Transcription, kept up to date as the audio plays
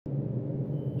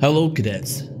Hello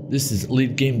cadets, this is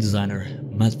lead game designer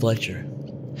Matt Fletcher,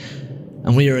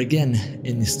 and we are again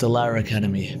in the Stellara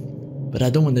Academy, but I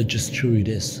don't want to just show you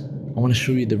this, I want to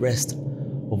show you the rest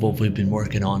of what we've been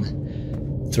working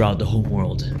on throughout the home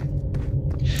world.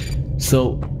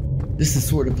 So this is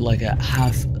sort of like a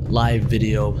half live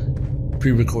video,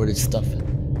 pre-recorded stuff,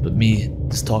 but me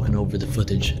just talking over the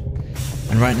footage.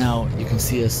 And right now you can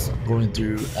see us going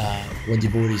through what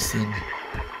you've already seen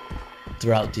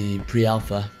throughout the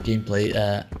pre-alpha gameplay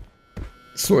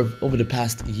sort of over the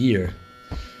past year,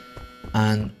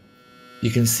 and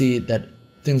you can see that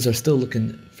things are still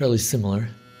looking fairly similar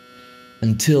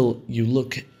until you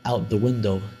look out the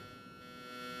window,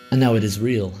 and now it is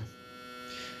real.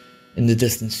 In the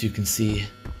distance you can see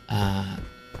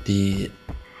the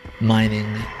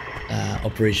mining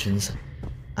operations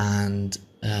and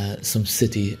some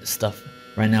city stuff.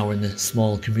 Right now we're in the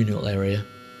small communal area.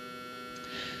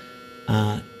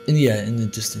 And yeah, in the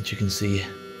distance you can see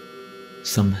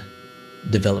some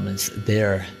developments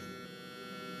there.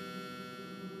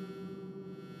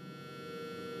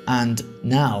 And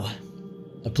now,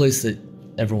 a place that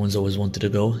everyone's always wanted to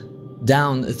go,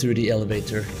 down through the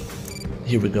elevator.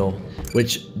 Here we go,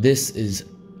 which this is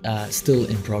still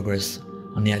in progress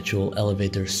on the actual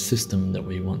elevator system that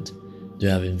we want to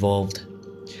have involved.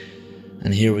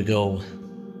 And here we go,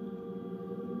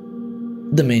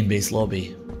 the main base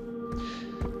lobby.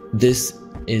 This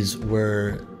is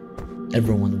where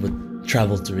everyone would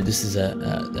travel through. This is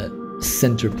a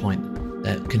center point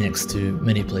that connects to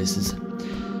many places.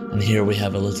 And here we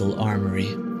have a little armory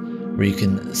where you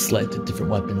can select different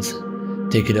weapons,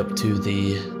 take it up to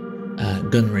the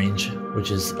gun range,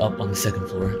 which is up on the second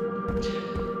floor,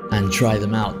 and try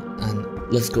them out. And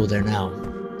let's go there now.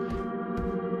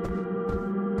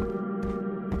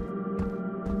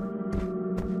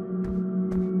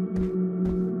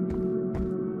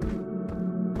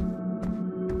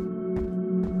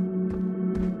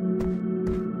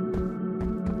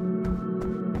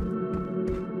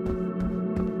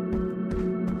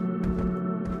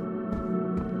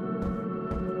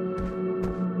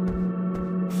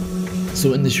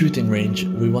 So in the shooting range,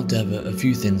 we want to have a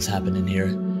few things happen in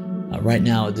here. Right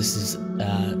now, this is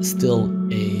still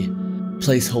a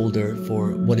placeholder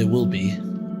for what it will be.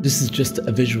 This is just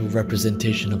a visual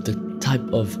representation of the type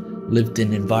of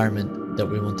lived-in environment that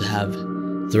we want to have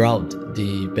throughout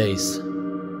the base.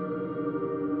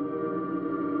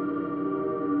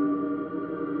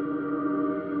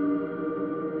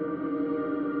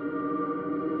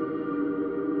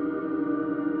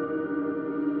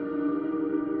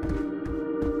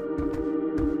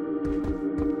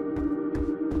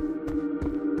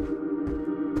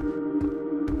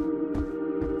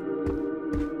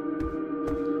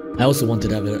 I also wanted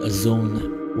to have a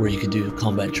zone where you could do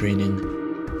combat training,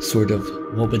 sort of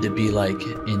what would it be like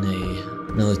in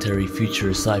a military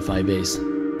future sci-fi base.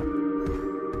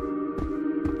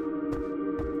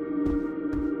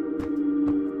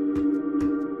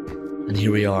 And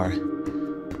here we are,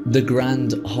 the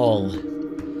Grand Hall.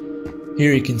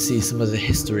 Here you can see some of the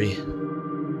history,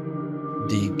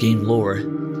 the game lore,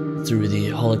 through the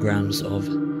holograms of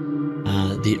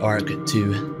the Ark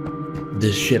to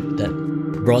the ship that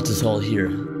brought us all here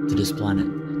to this planet,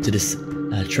 to this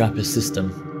TRAPPIST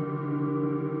system,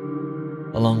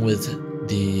 along with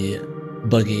the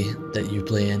buggy that you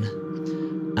play in,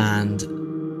 and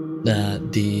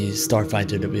the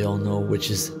starfighter that we all know,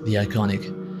 which is the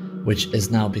iconic, which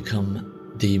has now become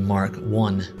the Mark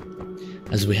I,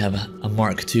 as we have a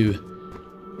Mark II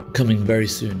coming very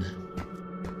soon.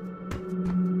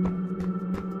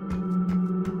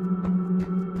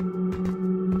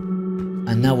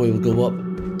 And now we will go up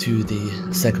to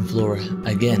the second floor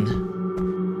again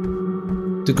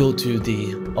to go to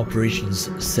the operations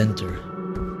center.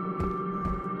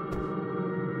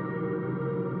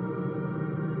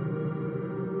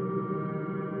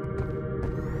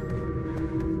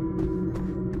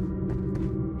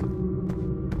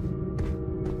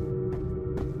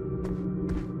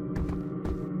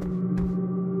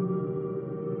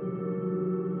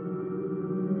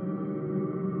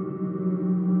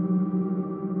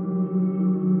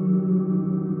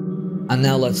 And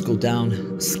now let's go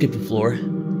down, skip a floor,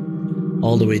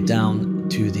 all the way down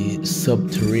to the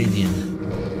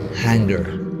Subterranean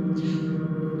Hanger.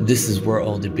 This is where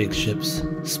all the big ships,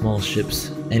 small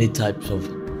ships, any type of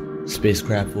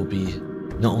spacecraft will be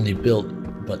not only built,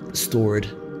 but stored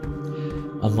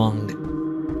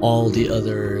among all the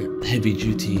other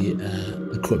heavy-duty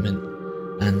equipment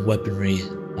and weaponry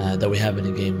that we have in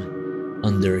the game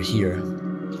under here.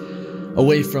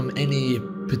 Away from any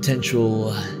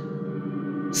potential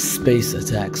space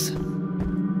attacks.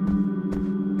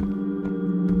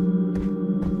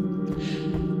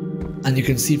 And you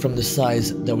can see from the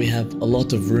size that we have a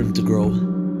lot of room to grow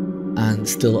and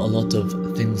still a lot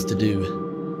of things to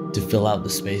do to fill out the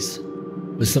space.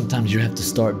 But sometimes you have to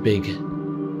start big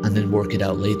and then work it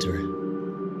out later.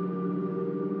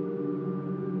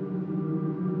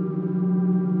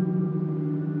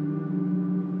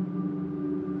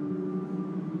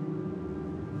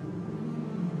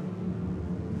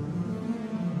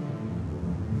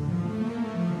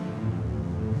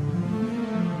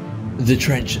 The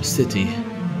Trench City.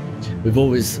 We've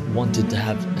always wanted to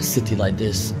have a city like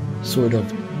this, sort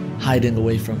of hiding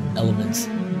away from elements,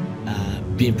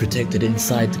 being protected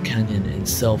inside the canyon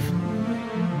itself.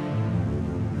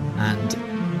 And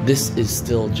this is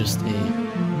still just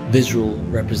a visual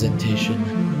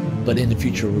representation, but in the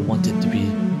future we want it to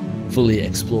be fully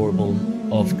explorable,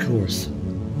 of course.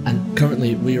 And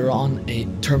currently we are on a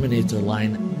terminator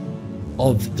line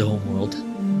of the homeworld,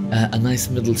 a nice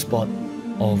middle spot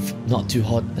of not too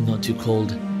hot and not too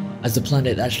cold, as the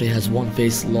planet actually has one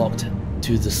face locked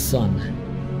to the sun,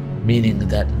 meaning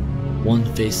that one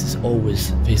face is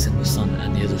always facing the sun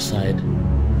and the other side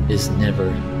is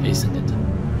never facing it.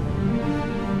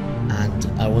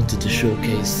 And I wanted to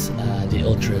showcase the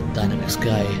ultra dynamic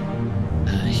sky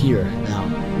here now.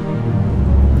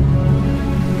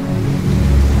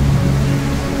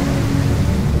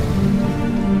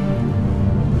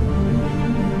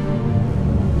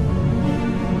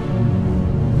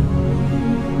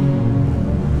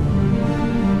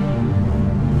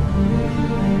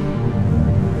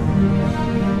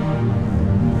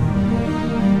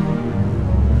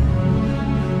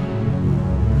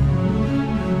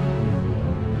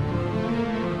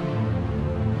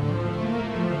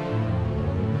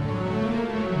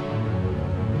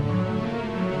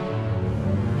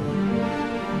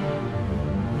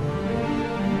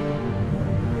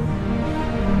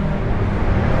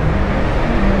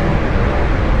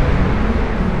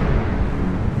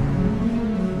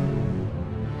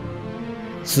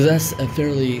 So that's a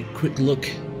fairly quick look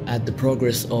at the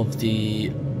progress of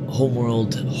the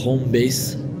homeworld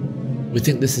Homebase. We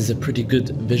think this is a pretty good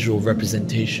visual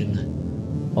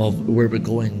representation of where we're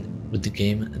going with the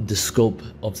game and the scope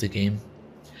of the game.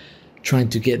 Trying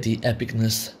to get the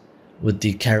epicness with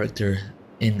the character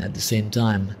in at the same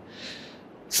time.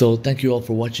 So thank you all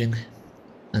for watching,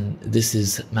 and this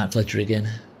is Matt Fletcher again.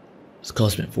 It's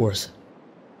Cosmic Force.